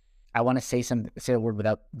 I want to say a word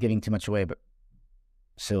without giving too much away, but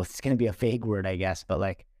so it's going to be a vague word, I guess. But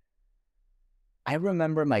like, I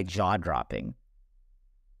remember my jaw dropping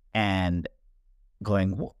and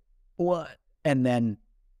going, "What?" And then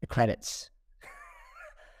the credits.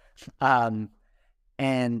 And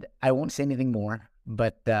I won't say anything more,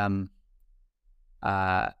 but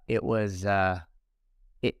it was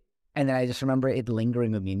it, and then I just remember it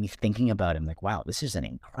lingering with me and me thinking about it. I'm like, wow, this is an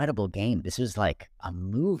incredible game. This was like a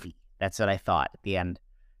movie. That's what I thought at the end.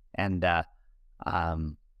 And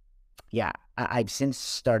yeah, I've since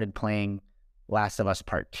started playing Last of Us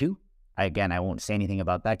Part 2. Again, I won't say anything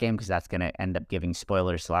about that game because that's going to end up giving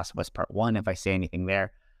spoilers to Last of Us Part 1 if I say anything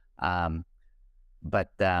there.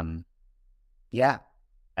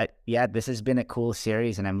 Yeah, this has been a cool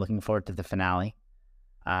series, and I'm looking forward to the finale.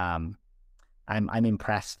 I'm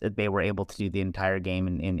impressed that they were able to do the entire game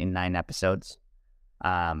in 9 episodes.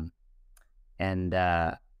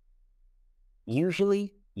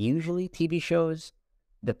 Usually TV shows,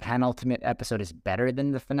 the penultimate episode is better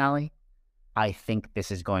than the finale. I think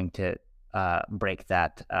this is going to break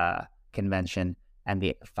that convention, and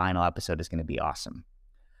the final episode is going to be awesome.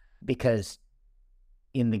 Because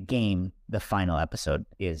in the game, the final episode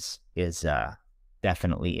is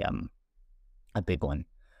definitely a big one.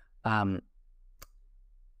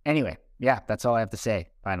 Anyway, yeah, that's all I have to say,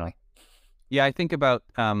 finally. Yeah, I think about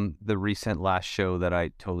the recent last show that I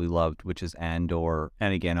totally loved, which is Andor.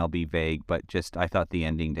 And again, I'll be vague, but just I thought the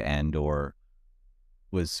ending to Andor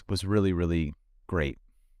was really, really great,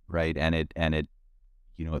 right? And it it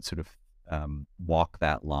sort of walked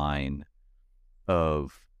that line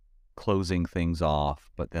of closing things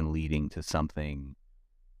off, but then leading to something,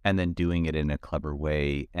 and then doing it in a clever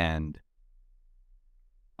way. And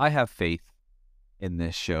I have faith in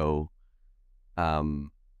this show.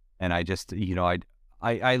 And I just,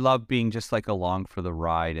 I love being just like along for the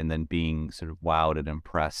ride and then being sort of wowed and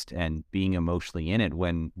impressed and being emotionally in it.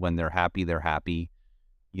 When they're happy, they're happy.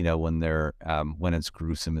 You know, when they're when it's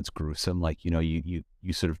gruesome, it's gruesome. Like, you know, you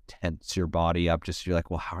sort of tense your body up. Just you're like,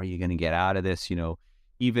 well, how are you going to get out of this? You know,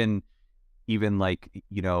 even like,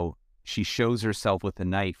 you know, she shows herself with a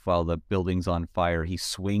knife while the building's on fire. He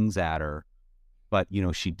swings at her, but you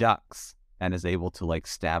know, she ducks and is able to like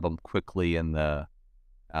stab him quickly in the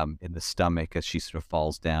stomach as she sort of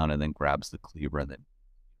falls down, and then grabs the cleaver and then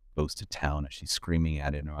goes to town as she's screaming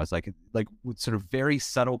at it. And I was like with sort of very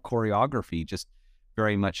subtle choreography, just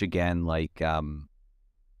very much again like I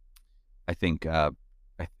think I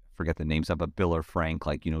forget the names of, but Bill or Frank,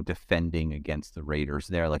 like, you know, defending against the Raiders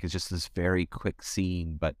there. Like, it's just this very quick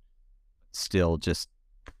scene, but still just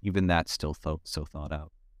even that's still so thought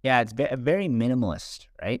out. Yeah, it's very minimalist,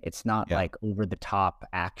 right? It's not Yeah. like over the top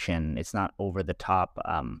action. It's not over the top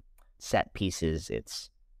set pieces. It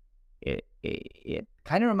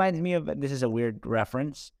kind of reminds me of, this is a weird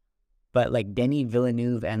reference, but like Denis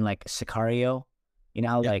Villeneuve and like Sicario. You know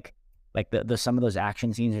how Yeah. like the some of those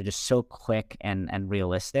action scenes are just so quick and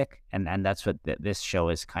realistic, and that's what this show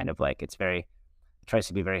is kind of like. It's very, it tries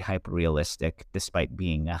to be very hyper realistic despite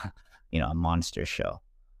being you know, a monster show.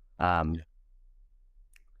 Um,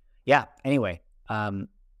 yeah. Anyway,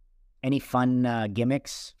 any fun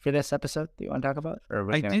gimmicks for this episode that you want to talk about? Or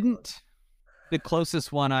I didn't. The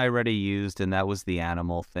closest one I already used, and that was the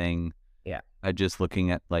animal thing. Yeah. I just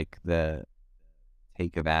looking at like the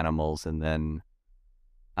take of animals, and then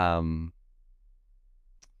I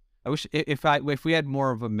wish if we had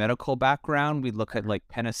more of a medical background, we'd look at like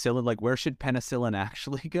penicillin, like where should penicillin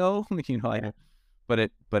actually go? You know, but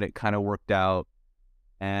it kind of worked out.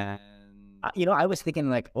 And you know, I was thinking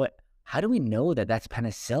like, what? How do we know that that's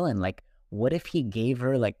penicillin? Like, what if he gave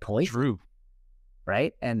her like poison? True.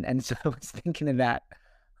 Right? And so I was thinking of that.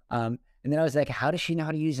 And then I was like, how does she know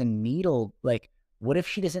how to use a needle? Like, what if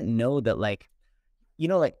she doesn't know that, like, you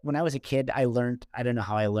know, like when I was a kid, I learned, I don't know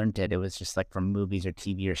how I learned it. It was just like from movies or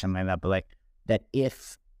TV or something like that. But like that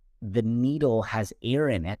if the needle has air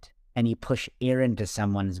in it and you push air into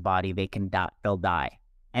someone's body, they can die, they'll die.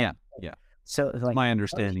 Yeah. Yeah. So like, My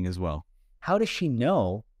understanding as well. how does she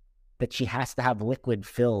know that she has to have liquid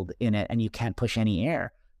filled in it and you can't push any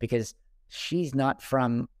air? Because she's not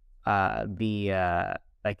from like, I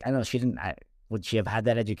don't know, she didn't, would she have had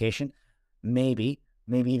that education? Maybe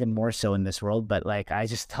even more so in this world. But like, I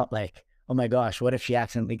just thought like, oh my gosh, what if she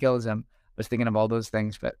accidentally kills him? I was thinking of all those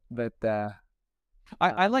things, but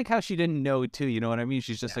I like how she didn't know too. You know what I mean?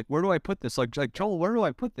 She's just like, where do I put this? Like Joel, where do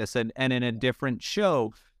I put this? And in a different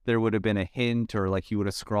show, there would have been a hint, or like he would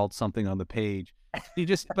have scrawled something on the page.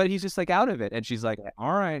 But he's just like out of it. And she's like,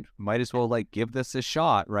 all right, might as well like give this a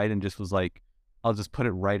shot. Right. And just was like, I'll just put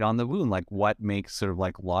it right on the wound. Like, what makes sort of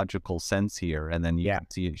like logical sense here? And then you can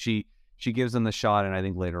see she gives him the shot. And I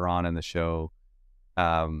think later on in the show, you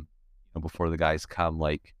know, before the guys come,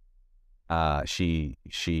 like,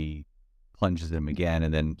 she plunges him again,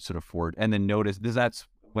 and then sort of forward, and then that's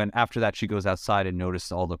when after that she goes outside and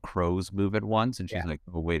notices all the crows move at once, and she's like,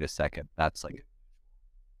 oh, wait a second, that's like.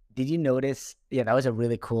 Did you notice? Yeah, that was a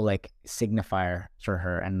really cool like signifier for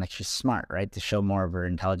her, and like she's smart, right, to show more of her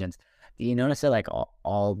intelligence. Did you notice that like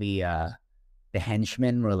all the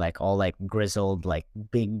henchmen were like all like grizzled, like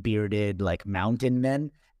big bearded, like mountain men,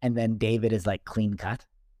 and then David is like clean cut.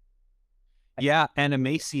 Yeah, and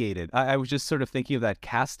emaciated. I was just sort of thinking of that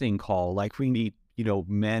casting call. Like, we need, you know,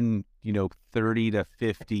 men, you know, 30 to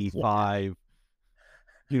 55,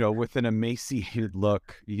 you know, with an emaciated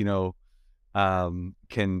look, you know,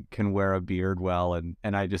 can wear a beard well. And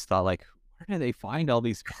I just thought, like, where do they find all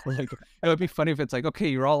these people? Like, it would be funny if it's like, okay,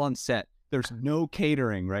 you're all on set. There's no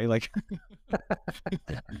catering, right? Like,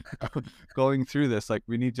 going through this, like,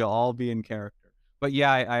 we need to all be in character. But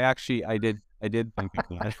yeah, I did think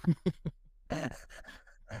of that.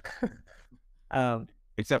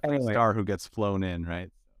 Except for the star who gets flown in,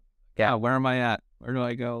 right? Yeah. Where am I at? Where do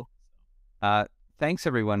I go? Thanks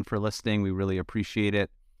everyone for listening. We really appreciate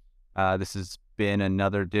it. This has been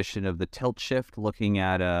another edition of the Tilt Shift, looking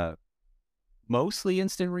at a mostly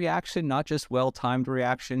instant reaction, not just well-timed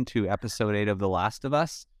reaction to episode 8 of The Last of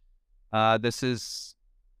Us. This is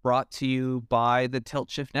brought to you by the Tilt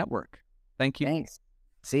Shift Network. Thank you. Thanks.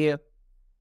 See you.